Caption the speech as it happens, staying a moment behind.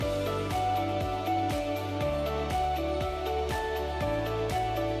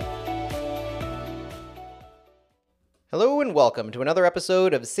Hello and welcome to another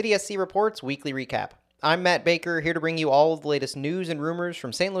episode of City SC Reports Weekly Recap. I'm Matt Baker, here to bring you all of the latest news and rumors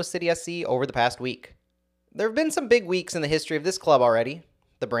from St. Louis City SC over the past week. There have been some big weeks in the history of this club already.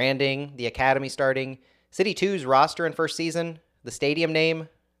 The branding, the academy starting, City 2's roster and first season, the stadium name,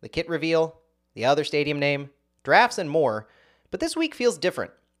 the kit reveal, the other stadium name, drafts and more. But this week feels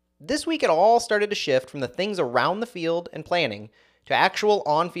different. This week it all started to shift from the things around the field and planning to actual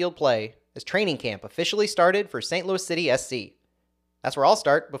on-field play as training camp officially started for St. Louis City SC. That's where I'll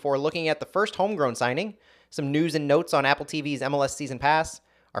start before looking at the first homegrown signing, some news and notes on Apple TV's MLS Season Pass,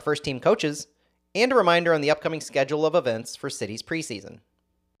 our first team coaches, and a reminder on the upcoming schedule of events for City's preseason.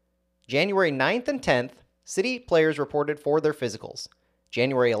 January 9th and 10th, City players reported for their physicals.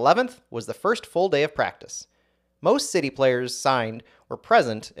 January 11th was the first full day of practice. Most City players signed were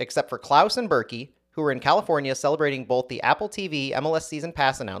present except for Klaus and Berkey, who were in California celebrating both the Apple TV MLS Season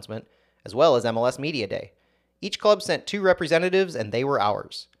Pass announcement as well as MLS Media Day. Each club sent 2 representatives, and they were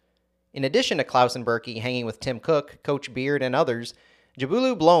ours. In addition to Klaus and Berkey hanging with Tim Cook, Coach Beard, and others,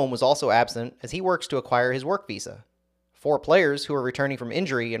 Jabulu Blom was also absent as he works to acquire his work visa. 4 players who are returning from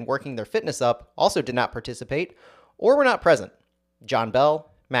injury and working their fitness up also did not participate or were not present. John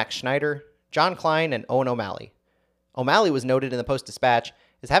Bell, Max Schneider, John Klein, and Owen O'Malley. O'Malley was noted in the Post-Dispatch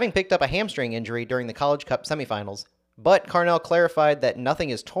as having picked up a hamstring injury during the College Cup semifinals, but Carnell clarified that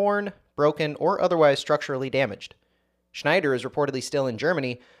nothing is torn, broken, or otherwise structurally damaged. Schneider is reportedly still in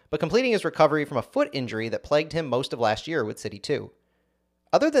Germany, but completing his recovery from a foot injury that plagued him most of last year with City 2.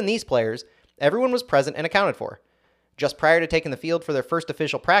 Other than these players, everyone was present and accounted for. Just prior to taking the field for their first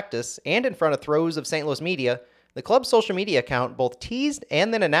official practice, and in front of throes of St. Louis media, the club's social media account both teased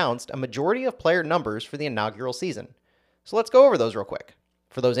and then announced a majority of player numbers for the inaugural season. So let's go over those real quick,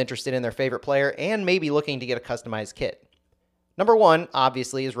 for those interested in their favorite player and maybe looking to get a customized kit. Number 1,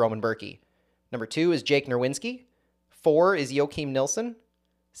 obviously, is Roman Berkey. Number 2 is Jake Nerwinski. 4 is Joachim Nilsson.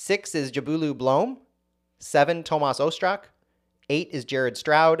 6 is Jabulu Blom. 7, Tomas Ostrak. 8 is Jared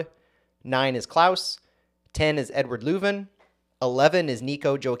Stroud. 9 is Klaus. 10 is Edward Leuven. 11 is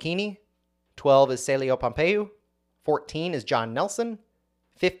Nico Gioacchini. 12 is Celio Pompeu. 14 is John Nelson.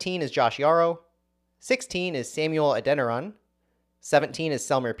 15 is Josh Yarrow. 16 is Samuel Adeniran. 17 is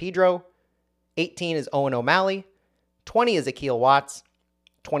Selmer Pedro. 18 is Owen O'Malley. 20 is Akil Watts.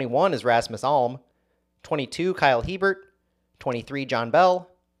 21 is Rasmus Alm. 22, Kyle Hebert. 23, John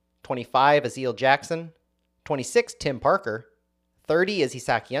Bell. 25, Aziel Jackson. 26, Tim Parker. 30 is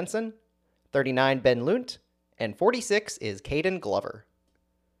Isak Jensen. 39, Ben Lunt. And 46 is Caden Glover.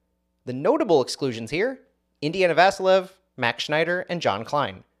 The notable exclusions here, Indiana Vasilev, Max Schneider, and John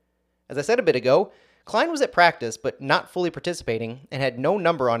Klein. As I said a bit ago, Klein was at practice but not fully participating and had no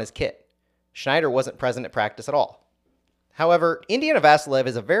number on his kit. Schneider wasn't present at practice at all. However, Indiana Vasilev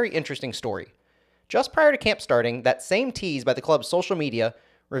is a very interesting story. Just prior to camp starting, that same tease by the club's social media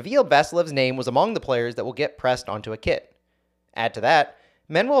revealed Vasilev's name was among the players that will get pressed onto a kit. Add to that,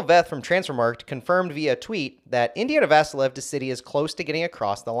 Manuel Veth from Transfermarkt confirmed via a tweet that Indiana Vasilev to City is close to getting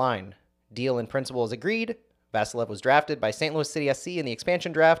across the line. Deal in principle is agreed. Vasilev was drafted by St. Louis City SC in the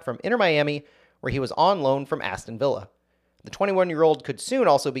expansion draft from Inter Miami, where he was on loan from Aston Villa. The 21-year-old could soon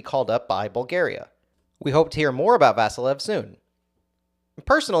also be called up by Bulgaria. We hope to hear more about Vasilev soon.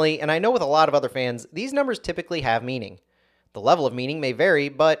 Personally, and I know with a lot of other fans, these numbers typically have meaning. The level of meaning may vary,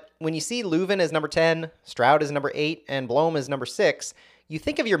 but when you see Leuven as number 10, Stroud as number 8, and Blom as number 6, you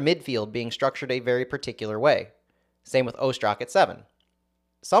think of your midfield being structured a very particular way. Same with Ostrak at 7.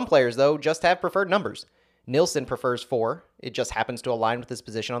 Some players, though, just have preferred numbers. Nilsson prefers 4, it just happens to align with his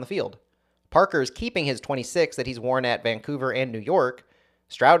position on the field. Parker is keeping his 26 that he's worn at Vancouver and New York.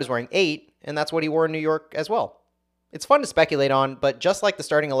 Stroud is wearing 8, and that's what he wore in New York as well. It's fun to speculate on, but just like the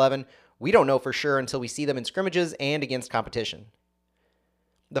starting 11, we don't know for sure until we see them in scrimmages and against competition.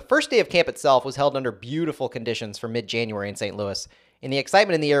 The first day of camp itself was held under beautiful conditions for mid-January in St. Louis, and the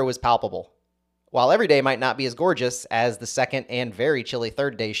excitement in the air was palpable. While every day might not be as gorgeous as the second and very chilly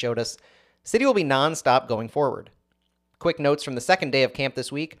third day showed us, City will be non-stop going forward. Quick notes from the second day of camp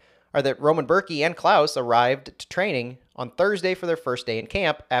this week are that Roman Berkey and Klaus arrived to training on Thursday for their first day in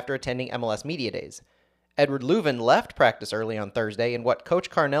camp after attending MLS Media Days. Edward Leuven left practice early on Thursday in what Coach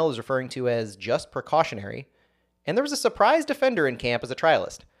Carnell is referring to as just precautionary, and there was a surprise defender in camp as a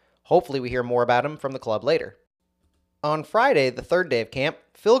trialist. Hopefully we hear more about him from the club later. On Friday, the third day of camp,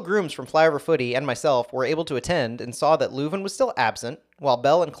 Phil Grooms from Flyover Footy and myself were able to attend and saw that Leuven was still absent, while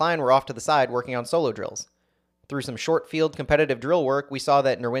Bell and Klein were off to the side working on solo drills. Through some short field competitive drill work, we saw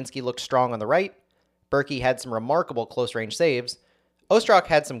that Nerwinski looked strong on the right, Berkey had some remarkable close-range saves, Ostrak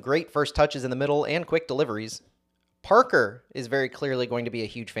had some great first touches in the middle and quick deliveries. Parker is very clearly going to be a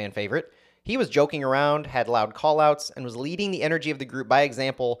huge fan favorite. He was joking around, had loud callouts, and was leading the energy of the group by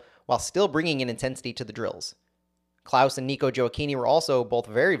example while still bringing an intensity to the drills. Klaus and Nico Gioacchini were also both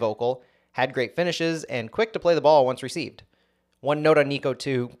very vocal, had great finishes, and quick to play the ball once received. One note on Nico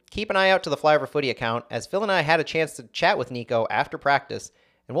too, keep an eye out to the Flyover Footy account, as Phil and I had a chance to chat with Nico after practice,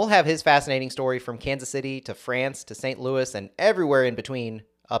 and we'll have his fascinating story from Kansas City to France to St. Louis and everywhere in between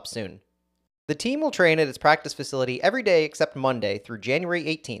up soon. The team will train at its practice facility every day except Monday through January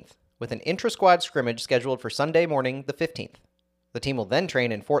 18th, with an intra-squad scrimmage scheduled for Sunday morning the 15th. The team will then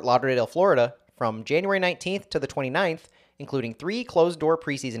train in Fort Lauderdale, Florida from January 19th to the 29th, including 3 closed-door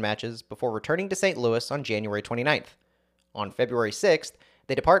preseason matches before returning to St. Louis on January 29th. On February 6th,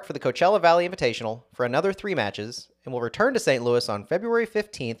 they depart for the Coachella Valley Invitational for another 3 matches and will return to St. Louis on February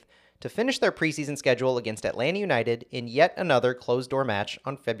 15th to finish their preseason schedule against Atlanta United in yet another closed-door match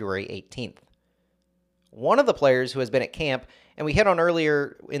on February 18th. One of the players who has been at camp, and we hit on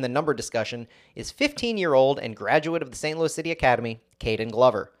earlier in the number discussion, is 15-year-old and graduate of the St. Louis City Academy, Caden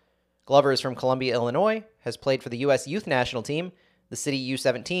Glover. Glover is from Columbia, Illinois, has played for the U.S. Youth National Team, the City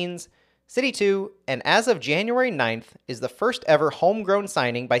U-17s, City 2, and as of January 9th, is the first ever homegrown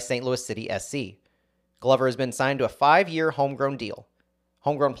signing by St. Louis City SC. Glover has been signed to a 5-year homegrown deal.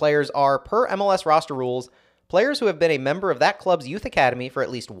 Homegrown players are, per MLS roster rules, players who have been a member of that club's youth academy for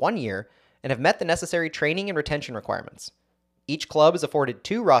at least 1 year and have met the necessary training and retention requirements. Each club is afforded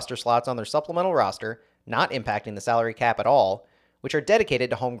 2 roster slots on their supplemental roster, not impacting the salary cap at all, which are dedicated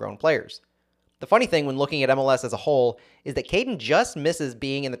to homegrown players. The funny thing when looking at MLS as a whole is that Caden just misses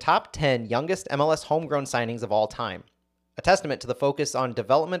being in the top 10 youngest MLS homegrown signings of all time, a testament to the focus on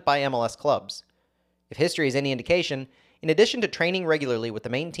development by MLS clubs. If history is any indication, in addition to training regularly with the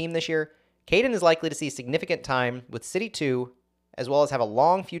main team this year, Caden is likely to see significant time with City 2, as well as have a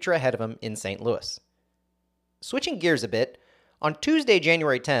long future ahead of him in St. Louis. Switching gears a bit, on Tuesday,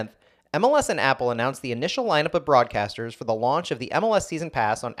 January 10th, MLS and Apple announced the initial lineup of broadcasters for the launch of the MLS Season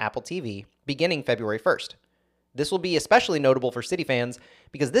Pass on Apple TV, beginning February 1st. This will be especially notable for City fans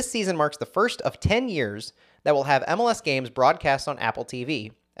because this season marks the first of 10 years that will have MLS games broadcast on Apple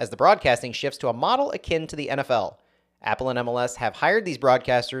TV, as the broadcasting shifts to a model akin to the NFL. Apple and MLS have hired these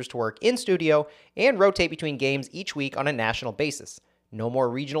broadcasters to work in studio and rotate between games each week on a national basis. No more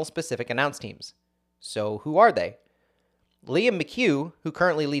regional-specific announce teams. So who are they? Liam McHugh, who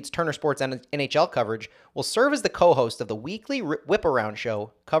currently leads Turner Sports NHL coverage, will serve as the co-host of the weekly Whip-Around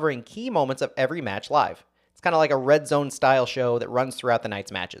show covering key moments of every match live. It's kind of like a Red Zone-style show that runs throughout the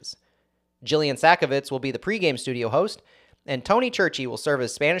night's matches. Jillian Sakovits will be the pregame studio host, and Tony Churchy will serve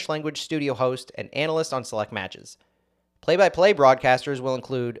as Spanish-language studio host and analyst on select matches. Play-by-play broadcasters will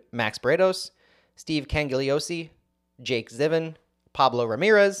include Max Bredos, Steve Cangigliosi, Jake Ziven, Pablo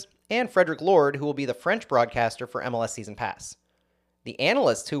Ramirez, and Frederick Lord, who will be the French broadcaster for MLS Season Pass. The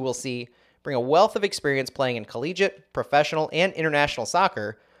analysts who we'll see bring a wealth of experience playing in collegiate, professional, and international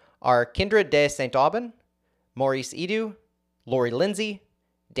soccer are Kindred de Saint-Aubin, Maurice Edu, Lori Lindsay,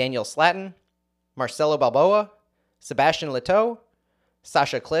 Daniel Slatton, Marcelo Balboa, Sebastian Leteau,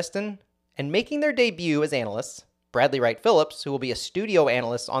 Sasha Cliston, and making their debut as analysts, Bradley Wright Phillips, who will be a studio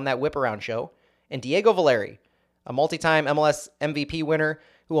analyst on that Whip-Around show, and Diego Valeri, a multi-time MLS MVP winner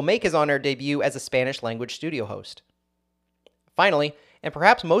who will make his on-air debut as a Spanish-language studio host. Finally, and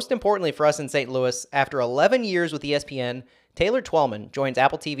perhaps most importantly for us in St. Louis, after 11 years with ESPN, Taylor Twellman joins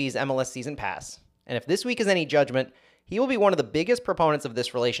Apple TV's MLS Season Pass. And if this week is any judgment, he will be one of the biggest proponents of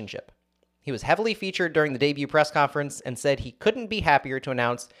this relationship. He was heavily featured during the debut press conference and said he couldn't be happier to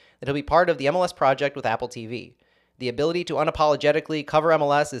announce that he'll be part of the MLS project with Apple TV. The ability to unapologetically cover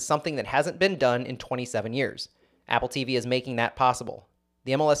MLS is something that hasn't been done in 27 years. Apple TV is making that possible.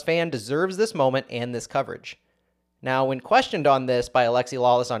 The MLS fan deserves this moment and this coverage. Now, when questioned on this by Alexi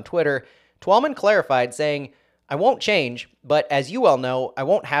Lawless on Twitter, Twellman clarified, saying, "I won't change, but as you well know, I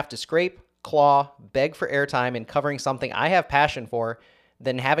won't have to scrape, claw, beg for airtime in covering something I have passion for,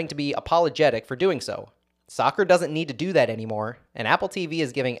 than having to be apologetic for doing so. Soccer doesn't need to do that anymore, and Apple TV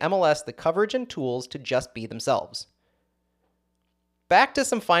is giving MLS the coverage and tools to just be themselves." Back to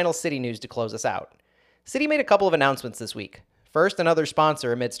some final City news to close us out. City made a couple of announcements this week. First, another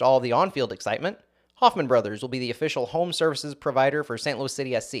sponsor amidst all the on-field excitement. Hoffman Brothers will be the official home services provider for St. Louis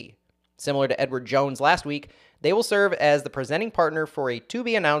City SC. Similar to Edward Jones last week, they will serve as the presenting partner for a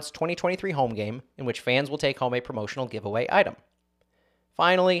to-be-announced 2023 home game in which fans will take home a promotional giveaway item.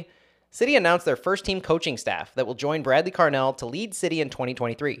 Finally, City announced their first team coaching staff that will join Bradley Carnell to lead City in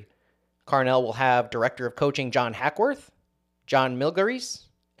 2023. Carnell will have Director of Coaching John Hackworth, John Milgaris,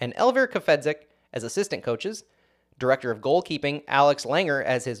 and Elvir Kafedzik as assistant coaches, Director of Goalkeeping Alex Langer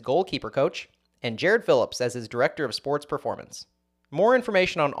as his goalkeeper coach, and Jared Phillips as his Director of Sports Performance. More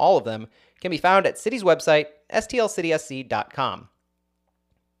information on all of them can be found at City's website, stlcitysc.com.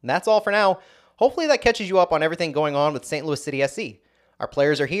 And that's all for now. Hopefully that catches you up on everything going on with St. Louis City SC. Our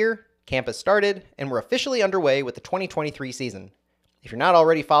players are here, camp has started, and we're officially underway with the 2023 season. If you're not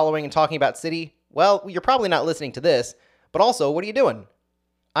already following and talking about City, well, you're probably not listening to this, but also, what are you doing?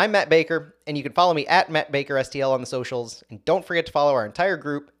 I'm Matt Baker, and you can follow me at MattBakerSTL on the socials, and don't forget to follow our entire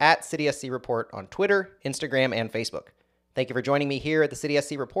group at City SC Report on Twitter, Instagram, and Facebook. Thank you for joining me here at the City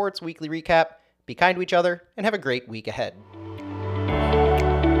SC Reports Weekly Recap. Be kind to each other, and have a great week ahead.